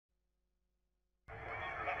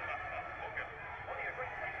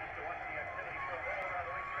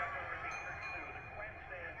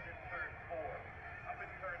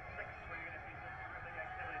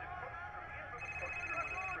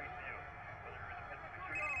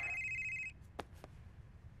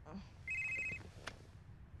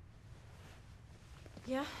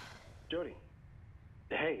Yeah? Jody.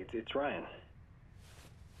 Hey, it's Ryan.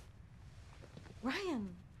 Ryan!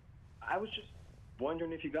 I was just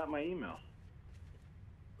wondering if you got my email.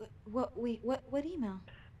 What email?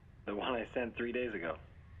 The one I sent 3 days ago.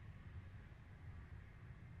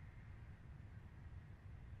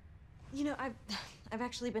 You know, I've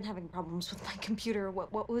actually been having problems with my computer.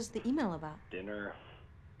 What was the email about? Dinner,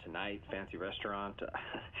 tonight, fancy restaurant.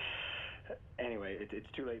 Anyway,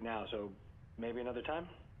 it's too late now, so maybe another time?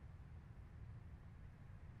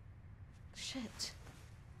 Shit.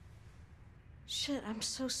 Shit, I'm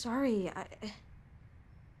so sorry.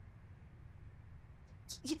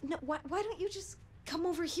 Why don't you just come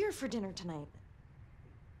over here for dinner tonight?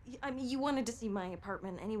 I mean, you wanted to see my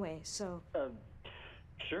apartment anyway, so...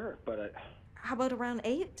 Sure, but How about around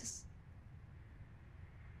 8?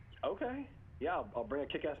 Okay. Yeah, I'll bring a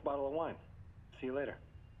kick-ass bottle of wine. See you later.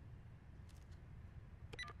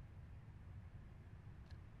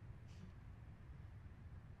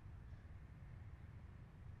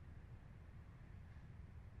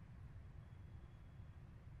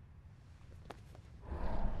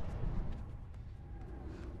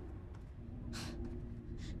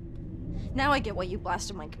 Now I get why you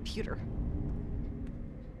blasted my computer.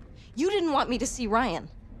 You didn't want me to see Ryan.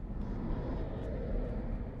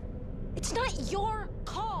 It's not your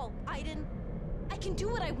call, Aiden. I can do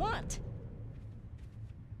what I want.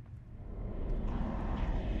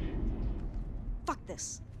 Fuck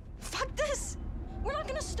this. Fuck this! We're not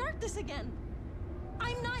gonna start this again.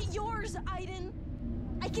 I'm not yours, Aiden.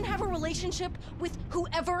 I can have a relationship with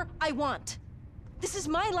whoever I want. This is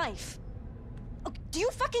my life. Oh, do you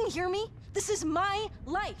fucking hear me? This is my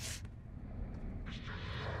life. You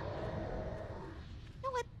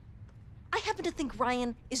know what? I happen to think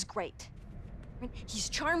Ryan is great. Right? He's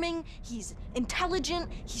charming, he's intelligent,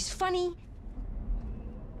 he's funny.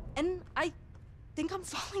 And I think I'm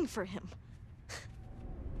falling for him.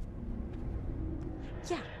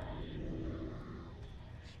 Yeah.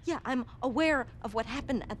 Yeah, I'm aware of what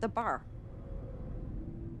happened at the bar.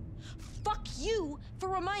 Fuck you for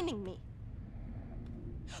reminding me.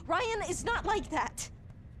 Ryan is not like that.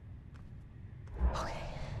 Okay.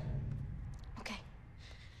 Okay.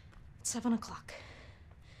 It's 7 o'clock.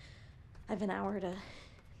 I have an hour to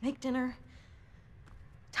make dinner,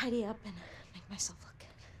 tidy up, and make myself look good.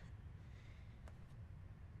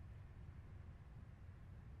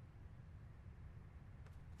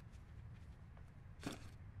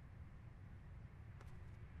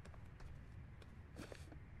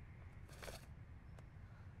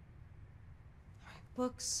 All right,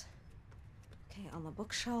 books. Okay, on the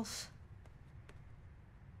bookshelf.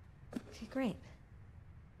 Okay, great.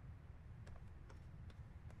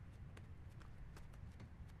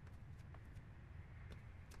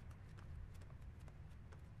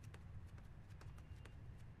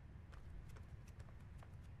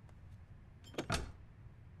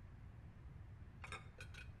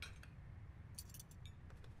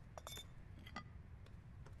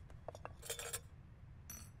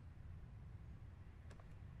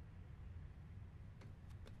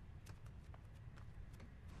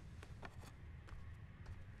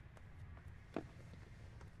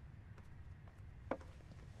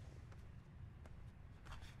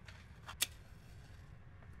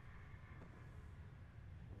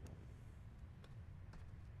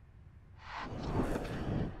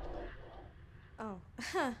 Oh,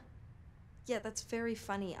 yeah, that's very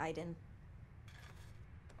funny, Aiden.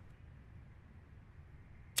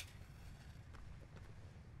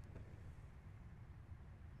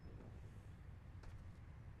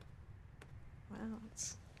 Wow,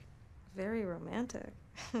 it's very romantic.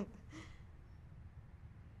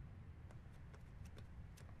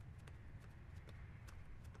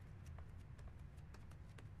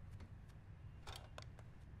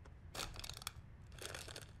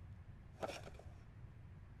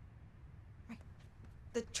 Right,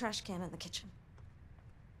 the trash can in the kitchen.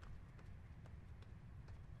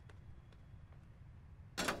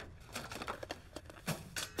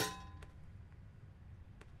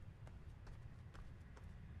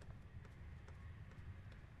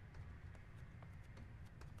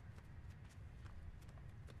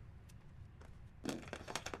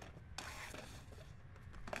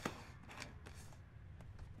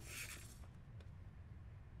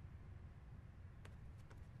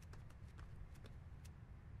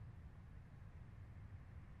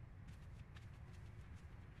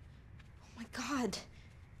 Oh my God.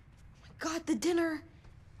 Oh my God, the dinner.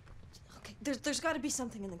 Okay, there's got to be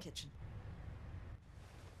something in the kitchen.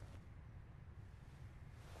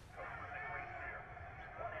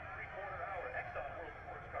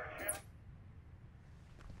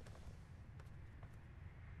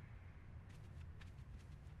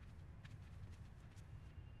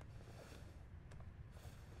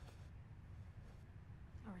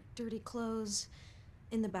 dirty clothes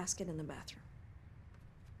in the basket in the bathroom.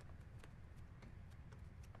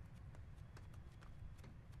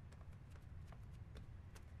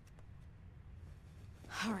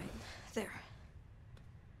 All right, there.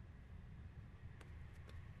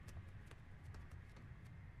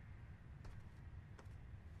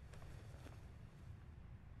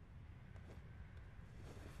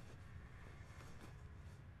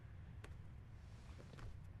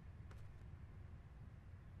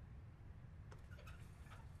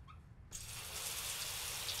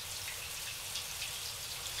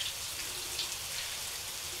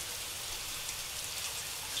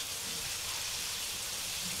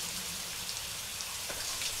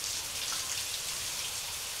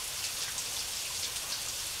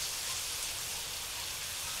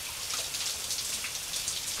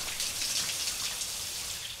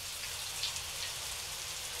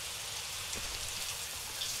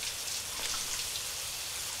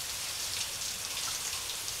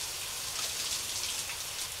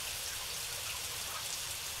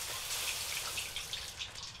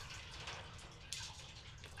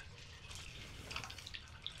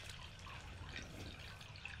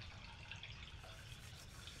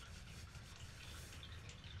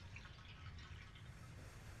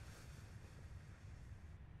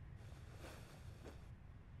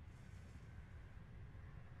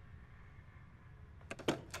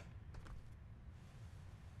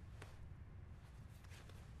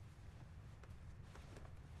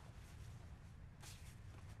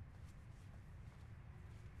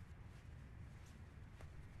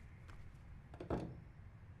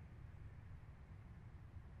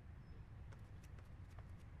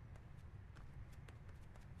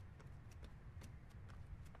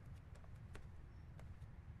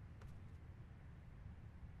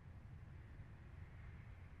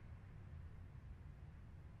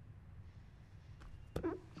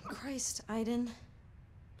 Christ, Aiden. Look,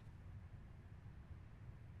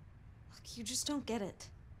 you just don't get it.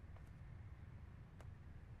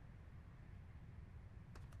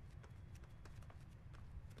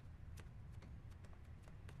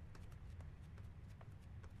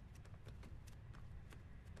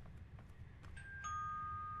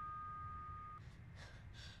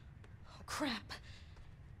 Oh, crap.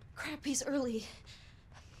 Crap, he's early.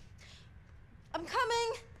 I'm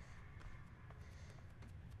coming!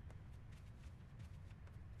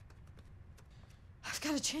 I've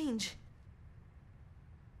got to change.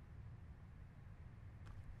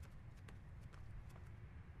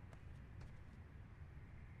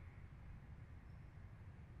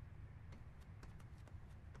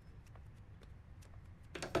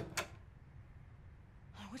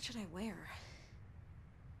 What should I wear?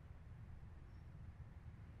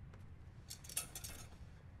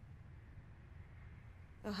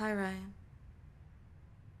 Oh, hi, Ryan.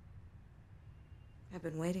 I've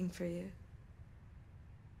been waiting for you.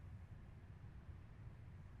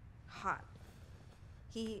 Hot.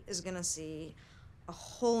 He is gonna see a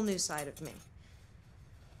whole new side of me.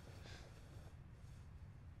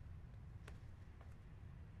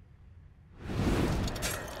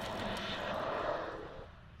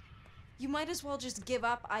 You might as well just give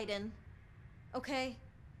up, Aiden. Okay?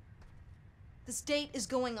 This date is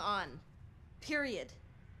going on. Period.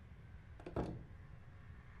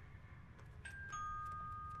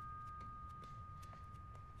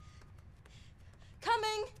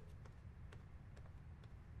 Coming!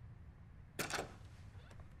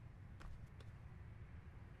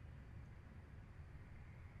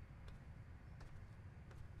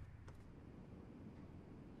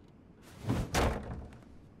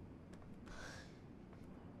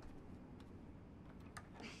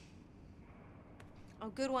 Oh,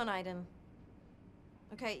 good one, Aiden.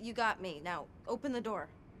 Okay, you got me. Now, open the door.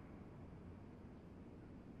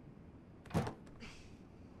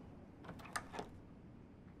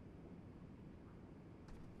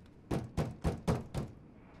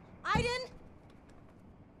 Aiden!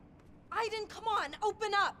 Aiden, come on,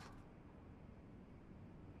 open up!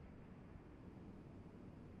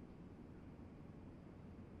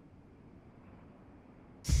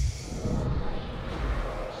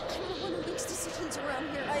 I'm the one who makes decisions around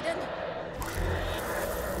here, Aiden.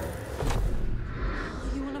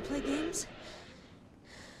 You wanna play games?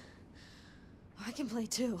 I can play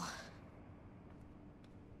too.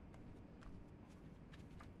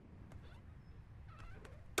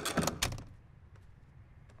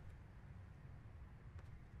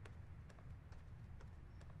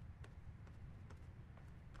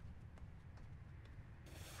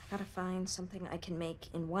 I gotta find something I can make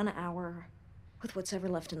in 1 hour with what's ever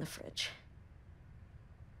left in the fridge.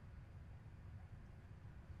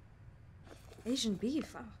 Asian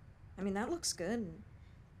beef, oh. I mean, that looks good.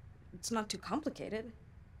 It's not too complicated.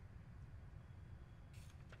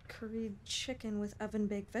 Curried chicken with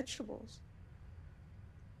oven-baked vegetables.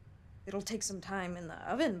 It'll take some time in the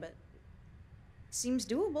oven, but it seems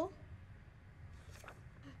doable.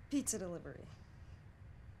 Pizza delivery.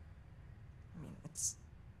 I mean, it's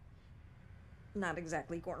not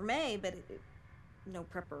exactly gourmet, but no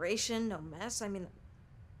preparation, no mess. I mean,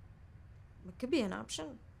 it could be an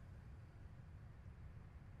option.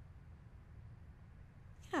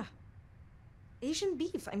 Yeah. Asian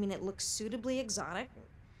beef. I mean, it looks suitably exotic.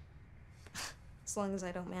 As long as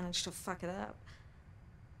I don't manage to fuck it up.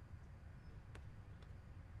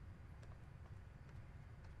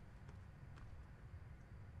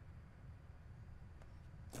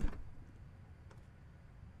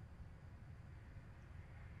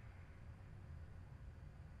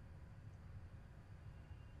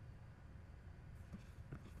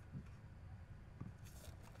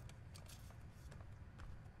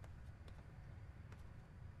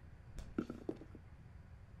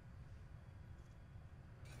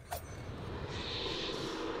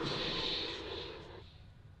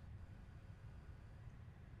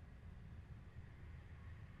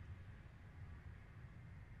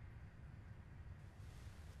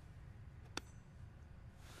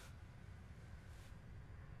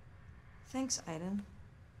 Thanks, Aiden.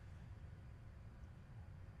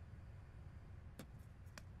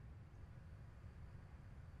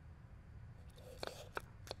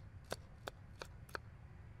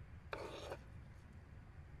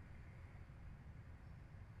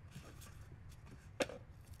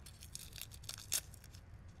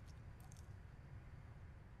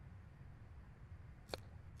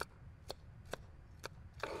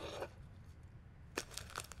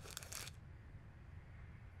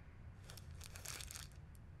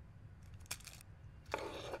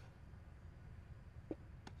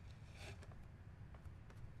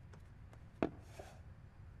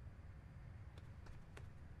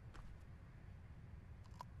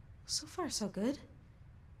 So far, so good.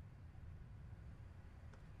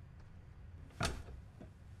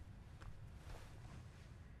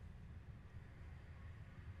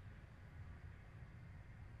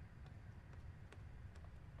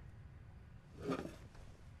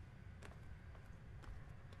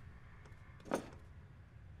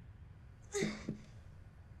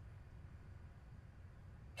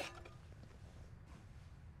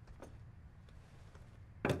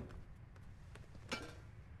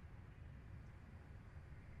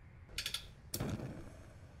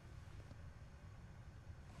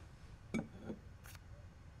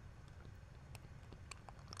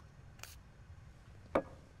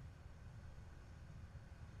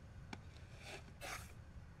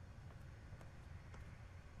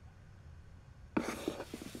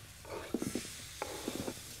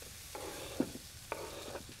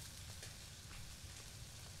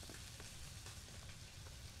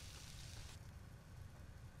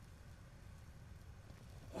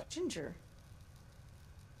 Ginger.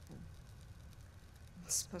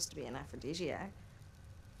 It's supposed to be an aphrodisiac.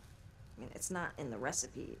 I mean, it's not in the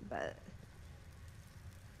recipe, but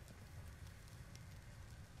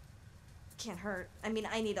can't hurt. I mean,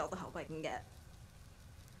 I need all the help I can get.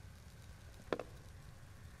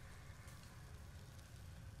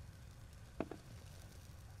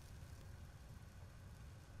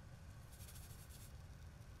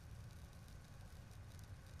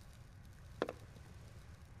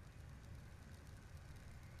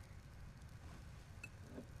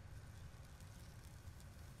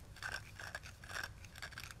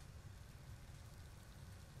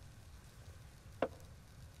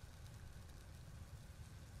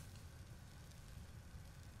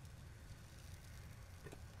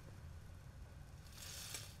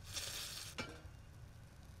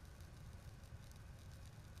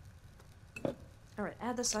 All right,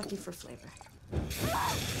 add the sake for flavor.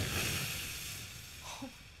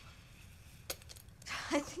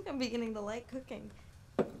 I think I'm beginning to like cooking.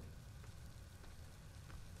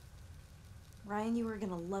 Ryan, you are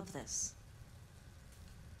gonna love this.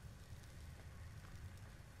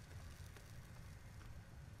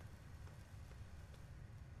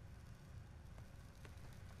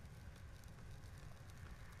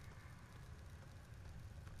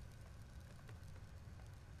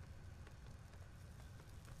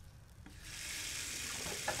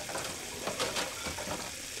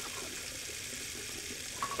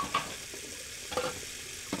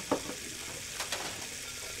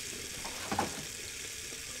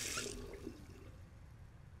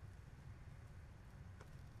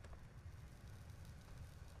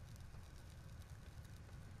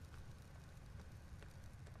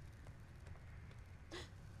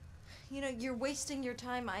 You know, you're wasting your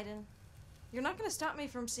time, Aiden. You're not gonna stop me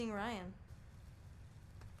from seeing Ryan.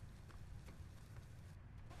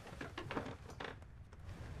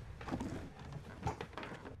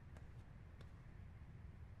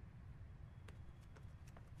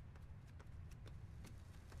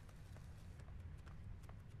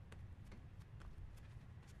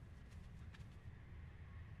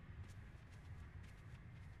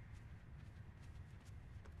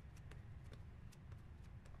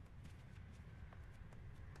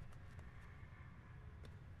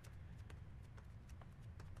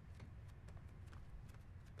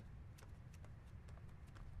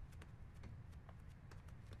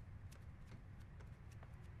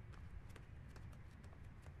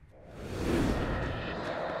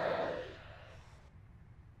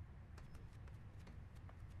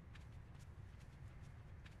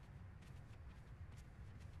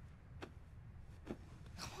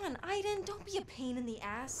 Come on, Aiden, don't be a pain in the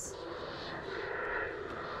ass.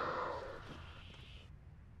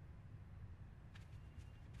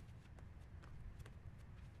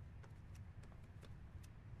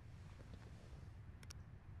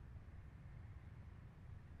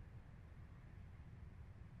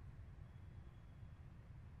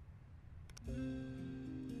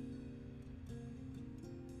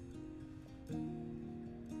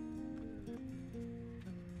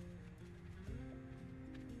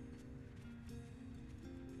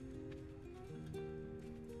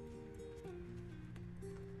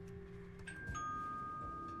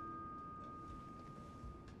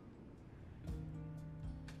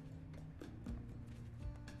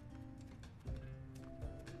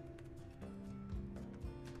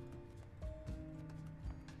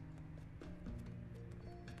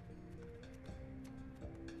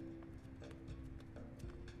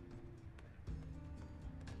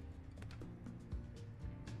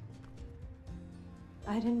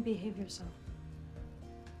 Aiden, behave yourself.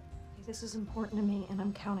 Okay, this is important to me, and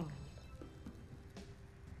I'm counting on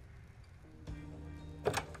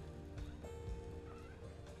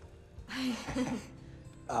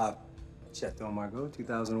you. Chateau Margaux,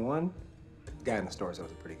 2001. Guy in the store said it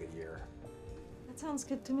was a pretty good year. That sounds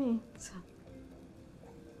good to me. So.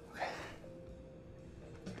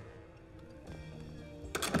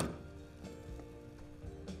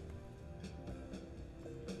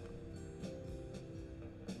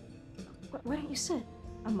 Why don't you sit?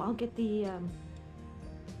 I'll get the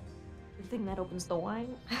thing that opens the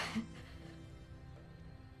wine.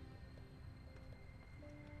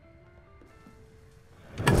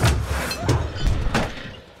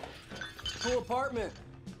 Cool apartment.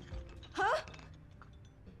 Huh?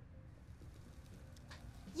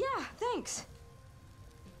 Yeah, thanks.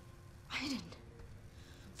 Aiden,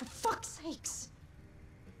 for fuck's sakes.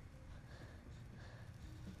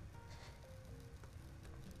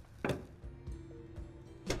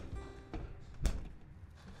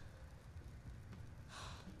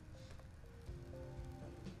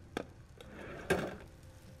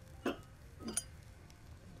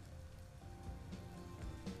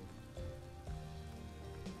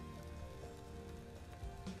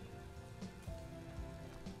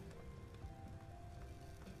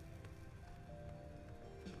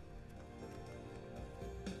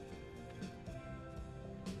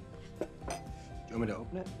 You want me to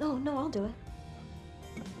open it? No, I'll do it.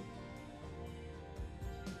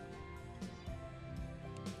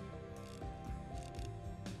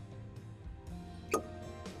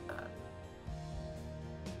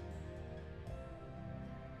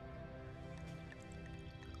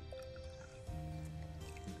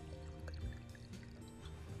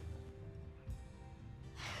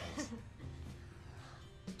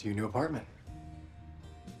 To your new apartment.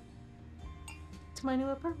 To my new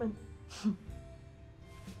apartment.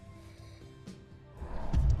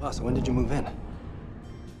 Oh, so when did you move in?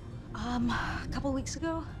 A couple weeks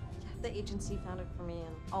ago. Yeah, the agency found it for me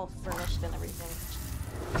and all furnished and everything.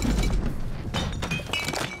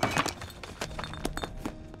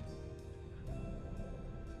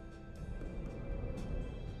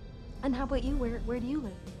 And how about you? Where do you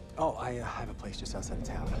live? Oh, I have a place just outside of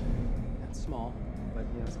town. It's small, but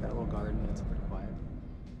you know, it's got a little garden and it's pretty quiet.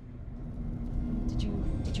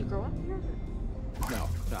 Did you grow up here? No,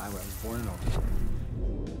 I was born in Oakland.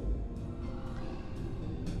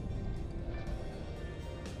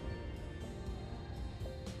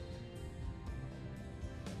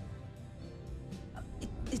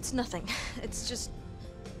 It's nothing. It's just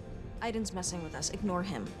Aiden's messing with us. Ignore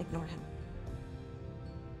him. Ignore him.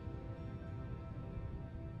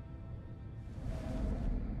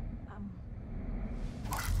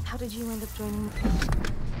 How did you end up joining?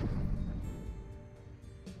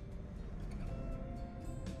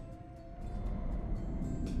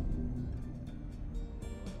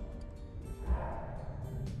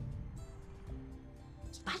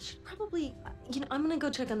 I'm gonna go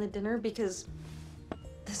check on the dinner because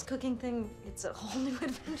this cooking thing, it's a whole new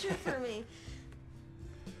adventure for me.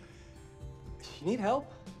 You need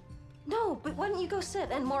help? No, but why don't you go sit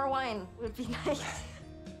and more wine would be nice.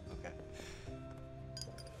 Okay.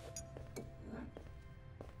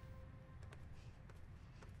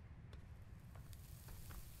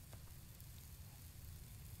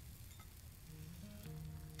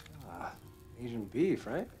 Asian beef,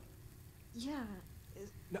 right? Yeah.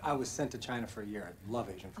 No, I was sent to China for a year. I love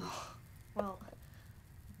Asian food. Oh, well,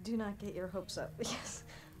 do not get your hopes up because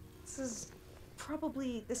this is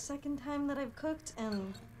probably the second time that I've cooked,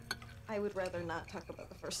 and I would rather not talk about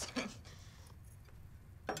the first time.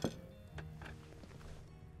 This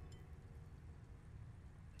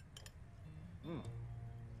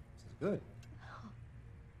is good.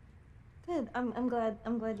 Good. I'm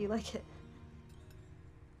glad you like it.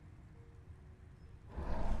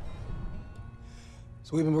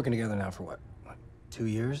 So we've been working together now for what 2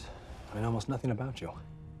 years? I mean, almost nothing about you.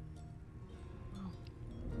 I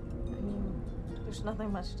mean, there's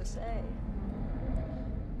nothing much to say.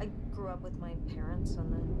 I grew up with my parents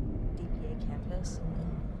on the DPA campus,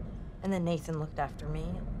 and then Nathan looked after me.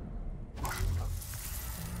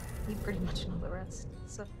 You pretty much know the rest,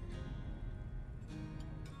 so.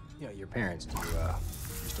 You know, your parents, do you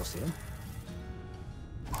still see them?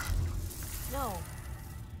 No.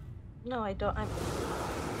 No, I don't.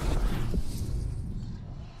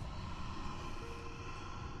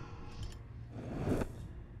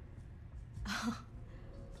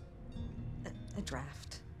 A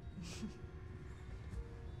draft.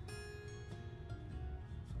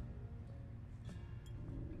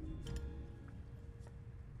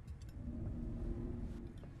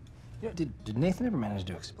 You know, did Nathan ever manage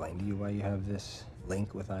to explain to you why you have this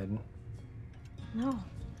link with Aiden? No.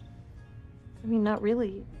 I mean, not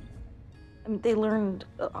really. I mean, they learned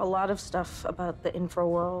a lot of stuff about the infra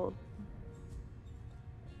world.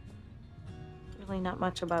 Really not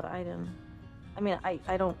much about Aiden. I mean,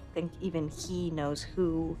 I don't think even he knows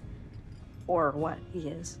who or what he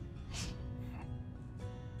is.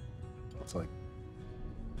 It's like,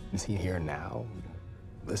 is he here now,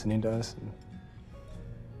 listening to us?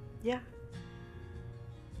 Yeah.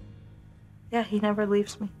 Yeah, he never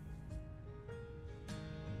leaves me.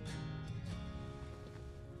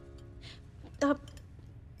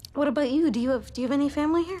 What about you? Do you have any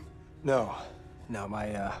family here? No,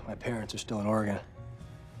 my parents are still in Oregon.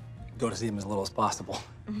 Go to see them as little as possible.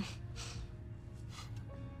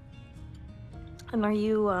 And are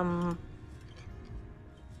you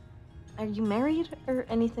married or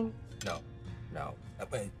anything? No.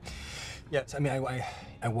 Yes, I mean,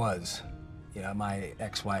 I was. You know, my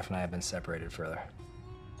ex-wife and I have been separated for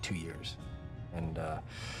 2 years. And,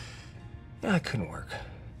 yeah, it couldn't work.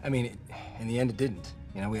 I mean, in the end, it didn't.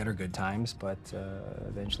 You know, we had our good times, but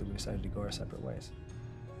eventually we decided to go our separate ways.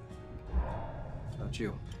 How about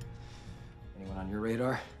you? Anyone on your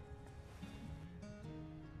radar?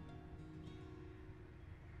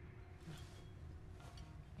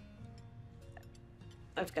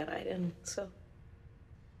 I've got Aiden, so.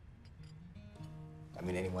 I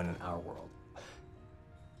mean, anyone in our world.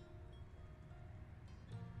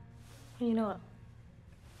 You know what?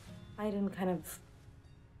 Aiden kind of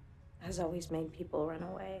has always made people run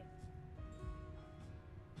away.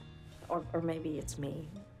 Or maybe it's me.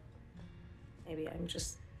 Maybe I'm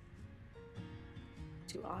just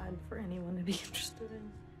too odd for anyone to be interested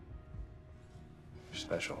in. You're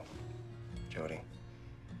special, Jody.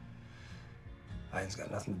 Aiden's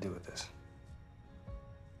got nothing to do with this.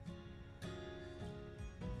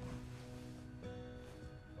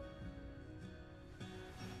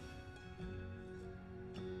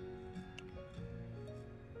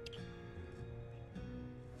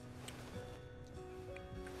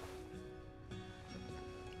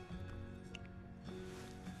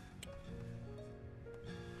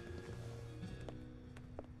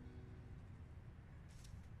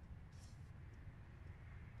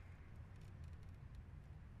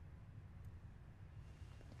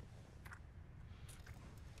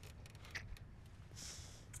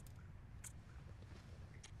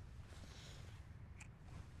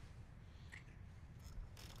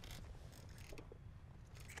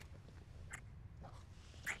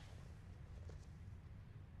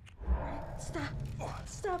 Stop.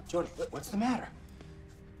 Stop. Jody, what's the matter?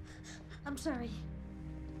 I'm sorry.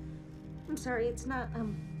 I'm sorry. It's not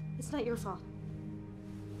your fault.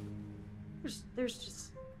 There's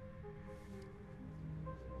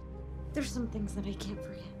some things that I can't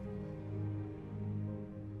forget.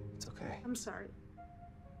 It's okay. I'm sorry.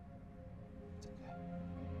 It's okay.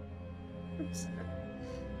 I'm sorry.